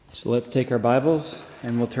So let's take our Bibles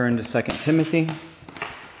and we'll turn to 2 Timothy.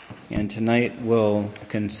 And tonight we'll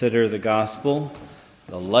consider the gospel,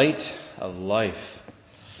 the light of life.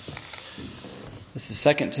 This is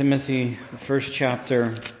 2 Timothy, the first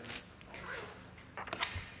chapter,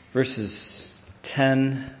 verses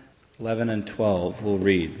 10, 11, and 12. We'll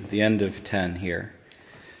read the end of 10 here.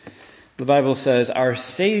 The Bible says, "Our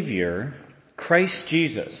Savior, Christ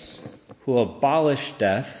Jesus, who abolished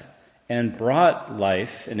death and brought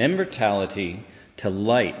life and immortality to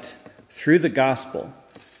light through the gospel,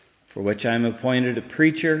 for which I am appointed a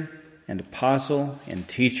preacher and apostle and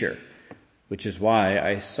teacher, which is why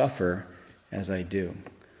I suffer as I do."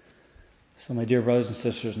 So, my dear brothers and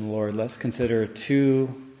sisters in the Lord, let's consider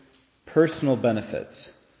two personal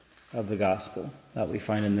benefits of the gospel that we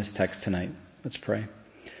find in this text tonight. Let's pray.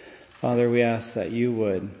 Father, we ask that you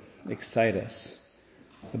would excite us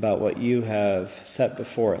about what you have set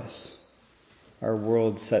before us. Our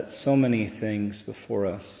world sets so many things before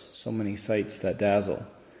us, so many sights that dazzle.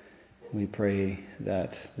 We pray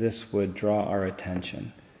that this would draw our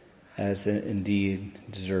attention as it indeed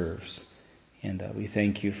deserves. And we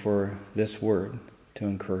thank you for this word to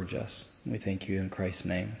encourage us. We thank you in Christ's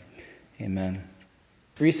name. Amen.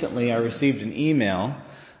 Recently, I received an email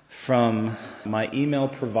from my email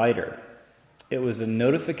provider. It was a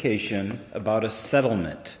notification about a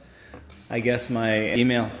settlement. I guess my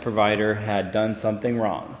email provider had done something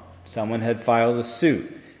wrong. Someone had filed a suit,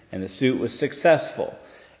 and the suit was successful.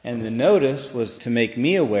 And the notice was to make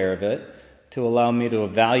me aware of it, to allow me to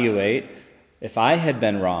evaluate if I had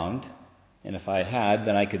been wronged, and if I had,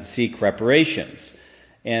 then I could seek reparations.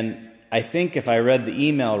 And I think if I read the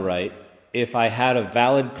email right, if I had a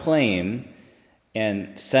valid claim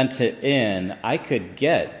and sent it in, I could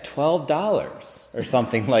get $12 or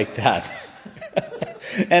something like that.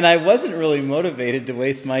 And I wasn't really motivated to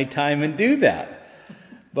waste my time and do that.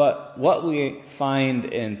 But what we find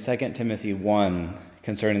in 2 Timothy 1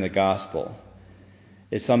 concerning the gospel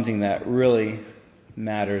is something that really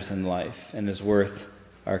matters in life and is worth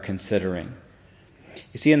our considering.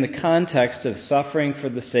 You see, in the context of suffering for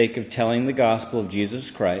the sake of telling the gospel of Jesus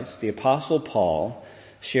Christ, the Apostle Paul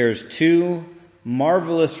shares two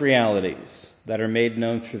marvelous realities that are made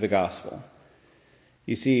known through the gospel.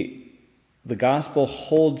 You see, the gospel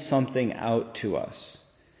holds something out to us.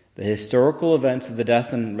 The historical events of the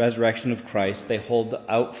death and resurrection of Christ, they hold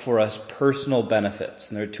out for us personal benefits.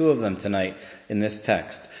 And there are two of them tonight in this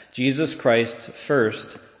text. Jesus Christ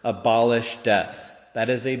first abolished death. That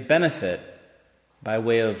is a benefit by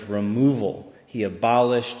way of removal. He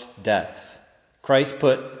abolished death. Christ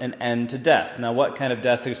put an end to death. Now, what kind of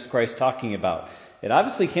death is Christ talking about? It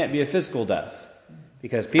obviously can't be a physical death,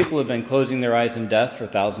 because people have been closing their eyes in death for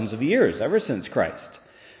thousands of years, ever since Christ.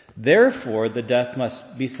 Therefore, the death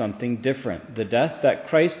must be something different. The death that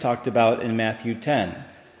Christ talked about in Matthew 10.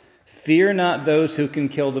 "Fear not those who can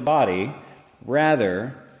kill the body,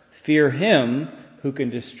 rather fear him who can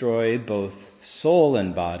destroy both soul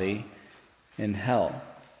and body in hell."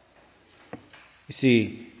 You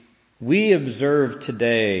see, we observe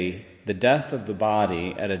today the death of the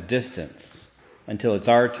body at a distance until it's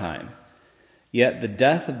our time. Yet the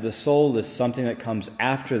death of the soul is something that comes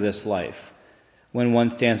after this life, when one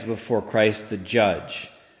stands before Christ the judge,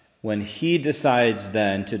 when he decides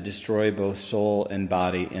then to destroy both soul and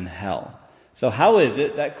body in hell. So how is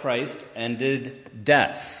it that Christ ended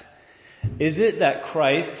death? Is it that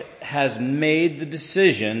Christ has made the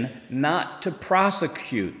decision not to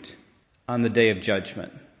prosecute on the day of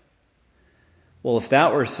judgment? Well, if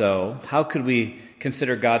that were so, how could we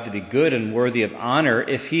consider God to be good and worthy of honor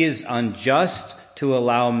if he is unjust to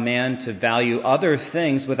allow man to value other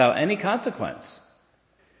things without any consequence?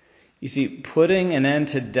 You see, putting an end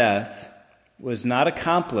to death was not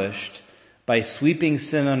accomplished by sweeping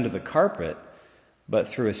sin under the carpet, but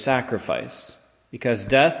through a sacrifice. Because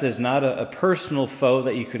death is not a personal foe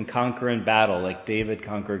that you can conquer in battle like David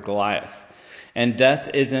conquered Goliath. And death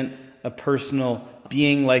isn't a personal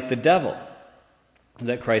being like the devil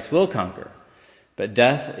that Christ will conquer. But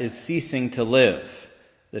death is ceasing to live.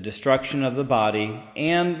 The destruction of the body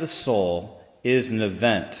and the soul is an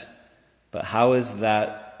event. But how is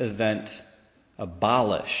that event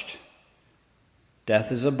abolished?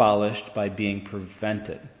 Death is abolished by being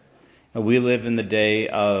prevented. And we live in the day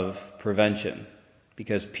of prevention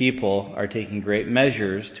because people are taking great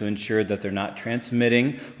measures to ensure that they're not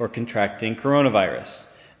transmitting or contracting coronavirus.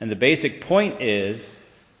 And the basic point is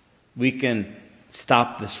we can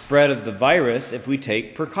stop the spread of the virus if we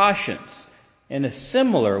take precautions. In a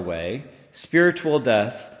similar way, spiritual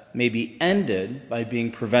death may be ended by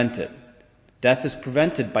being prevented. Death is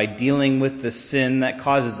prevented by dealing with the sin that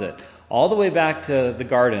causes it. All the way back to the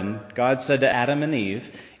garden, God said to Adam and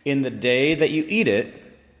Eve, "In the day that you eat it,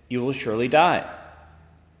 you will surely die."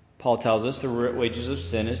 Paul tells us the wages of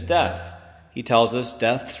sin is death. He tells us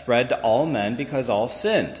death spread to all men because all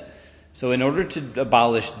sinned. So in order to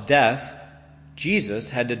abolish death,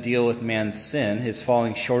 Jesus had to deal with man's sin, his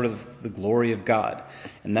falling short of the glory of God.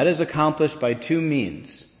 And that is accomplished by two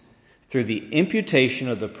means: through the imputation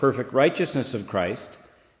of the perfect righteousness of Christ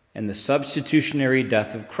and the substitutionary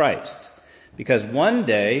death of Christ. Because one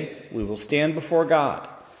day we will stand before God.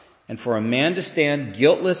 And for a man to stand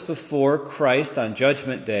guiltless before Christ on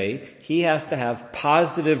Judgment Day, he has to have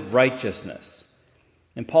positive righteousness.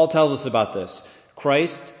 And Paul tells us about this.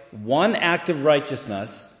 Christ, one act of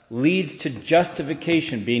righteousness, leads to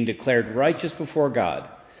justification, being declared righteous before God.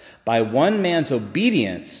 By one man's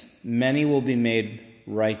obedience, many will be made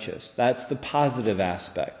righteous. That's the positive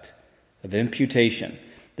aspect of imputation.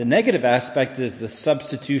 The negative aspect is the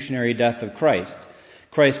substitutionary death of Christ.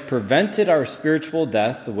 Christ prevented our spiritual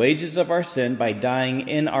death, the wages of our sin, by dying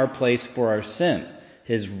in our place for our sin.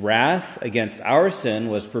 His wrath against our sin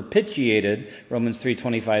was propitiated, Romans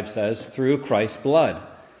 3:25 says, through Christ's blood.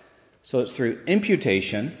 So it's through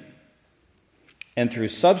imputation and through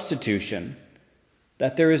substitution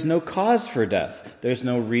that there is no cause for death. There's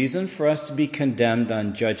no reason for us to be condemned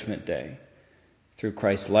on Judgment Day. Through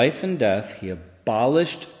Christ's life and death, he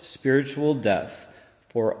abolished spiritual death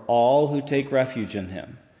for all who take refuge in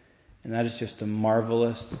him. And that is just a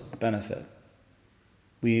marvelous benefit.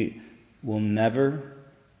 We will never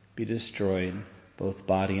be destroyed, both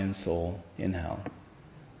body and soul, in hell.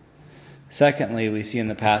 Secondly, we see in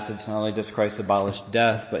the passage not only does Christ abolish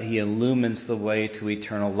death, but he illumines the way to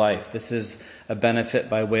eternal life. This is a benefit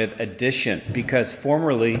by way of addition, because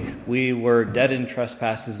formerly we were dead in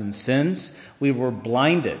trespasses and sins. We were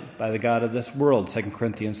blinded by the god of this world, 2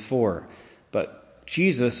 Corinthians 4. But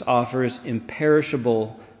Jesus offers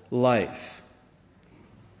imperishable life.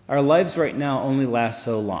 Our lives right now only last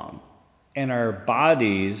so long, and our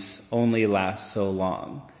bodies only last so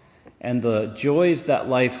long. And the joys that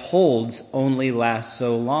life holds only last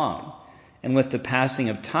so long. And with the passing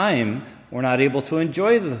of time, we're not able to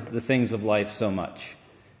enjoy the things of life so much.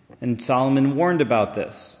 And Solomon warned about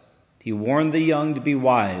this. He warned the young to be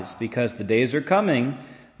wise, because the days are coming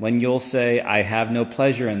when you'll say, "I have no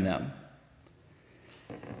pleasure in them."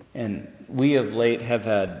 And we of late have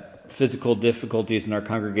had physical difficulties in our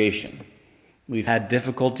congregation. We've had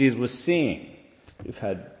difficulties with seeing. We've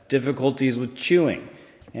had difficulties with chewing.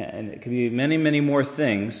 And it could be many, many more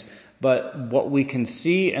things. But what we can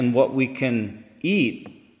see and what we can eat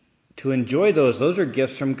to enjoy those are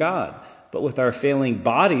gifts from God. But with our failing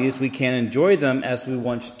bodies, we can't enjoy them as we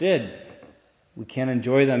once did. We can't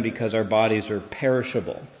enjoy them because our bodies are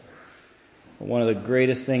perishable. But one of the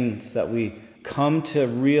greatest things that we come to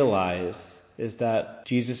realize is that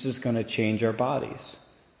Jesus is going to change our bodies.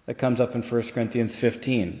 That comes up in 1 Corinthians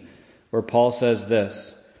 15, where Paul says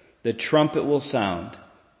this: "The trumpet will sound,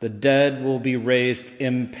 the dead will be raised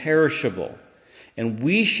imperishable, and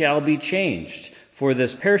we shall be changed. For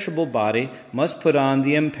this perishable body must put on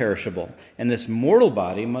the imperishable, and this mortal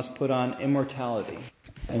body must put on immortality."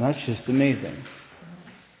 And that's just amazing.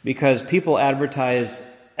 Because people advertise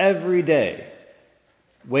every day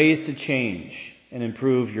ways to change and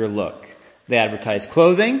improve your look. They advertise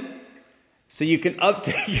clothing so you can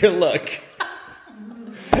update your look.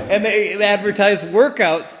 And they advertise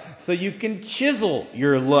workouts so you can chisel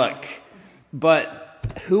your look. But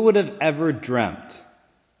who would have ever dreamt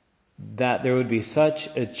that there would be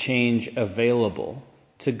such a change available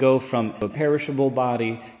to go from a perishable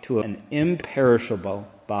body to an imperishable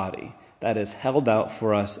body that is held out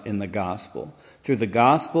for us in the gospel? Through the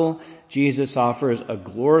gospel, Jesus offers a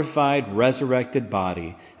glorified, resurrected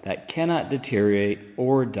body that cannot deteriorate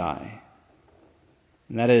or die.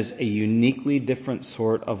 And that is a uniquely different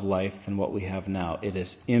sort of life than what we have now. It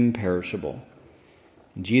is imperishable.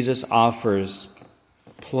 And Jesus offers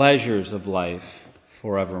pleasures of life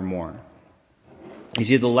forevermore. You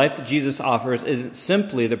see, the life that Jesus offers isn't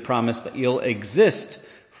simply the promise that you'll exist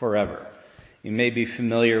forever. You may be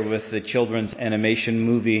familiar with the children's animation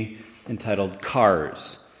movie entitled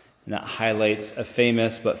Cars. And that highlights a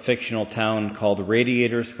famous but fictional town called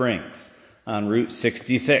Radiator Springs on Route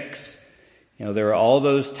 66. There are all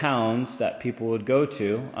those towns that people would go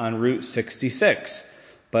to on Route 66,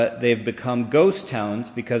 but they've become ghost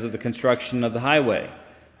towns because of the construction of the highway.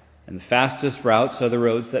 And the fastest routes are the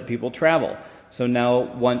roads that people travel. So now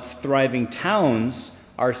once thriving towns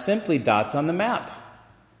are simply dots on the map.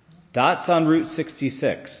 Dots on Route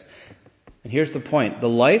 66. And here's the point. The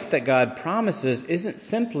life that God promises isn't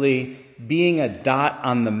simply being a dot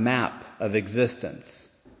on the map of existence.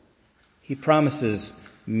 He promises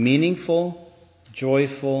meaningful,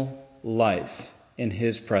 joyful life in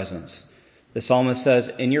His presence. The psalmist says,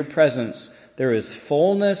 in your presence there is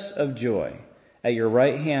fullness of joy. At your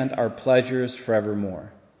right hand are pleasures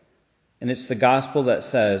forevermore. And it's the gospel that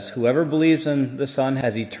says, whoever believes in the Son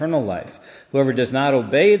has eternal life. Whoever does not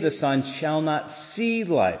obey the Son shall not see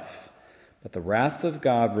life, but the wrath of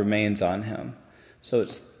God remains on him. So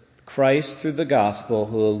it's Christ through the gospel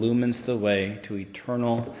who illumines the way to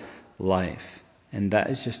eternal life. And that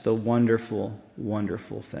is just a wonderful,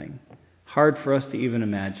 wonderful thing. Hard for us to even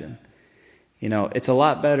imagine. You know, it's a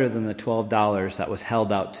lot better than the $12 that was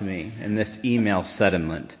held out to me in this email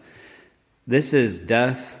settlement. This is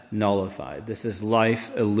death nullified. This is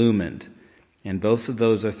life illumined. And both of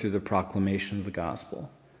those are through the proclamation of the gospel.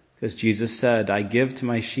 Because Jesus said, I give to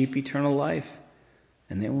my sheep eternal life,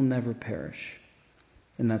 and they will never perish.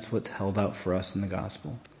 And that's what's held out for us in the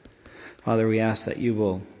gospel. Father, we ask that you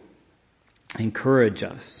will encourage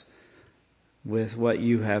us with what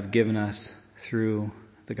you have given us through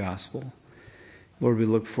the gospel. Lord, we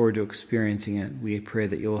look forward to experiencing it. We pray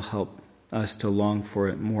that you will help us to long for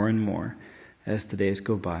it more and more as the days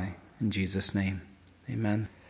go by. In Jesus' name, amen.